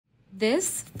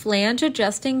This flange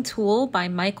adjusting tool by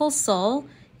Michael Sull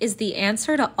is the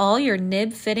answer to all your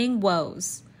nib fitting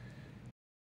woes.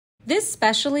 This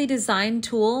specially designed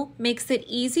tool makes it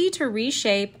easy to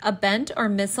reshape a bent or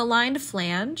misaligned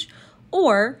flange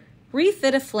or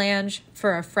refit a flange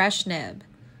for a fresh nib.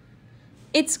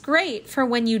 It's great for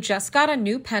when you just got a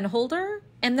new pen holder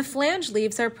and the flange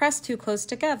leaves are pressed too close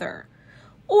together,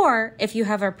 or if you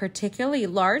have a particularly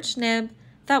large nib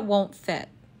that won't fit.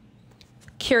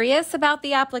 Curious about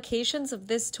the applications of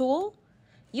this tool?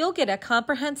 You'll get a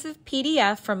comprehensive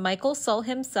PDF from Michael Sull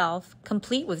himself,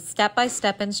 complete with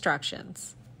step-by-step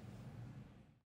instructions.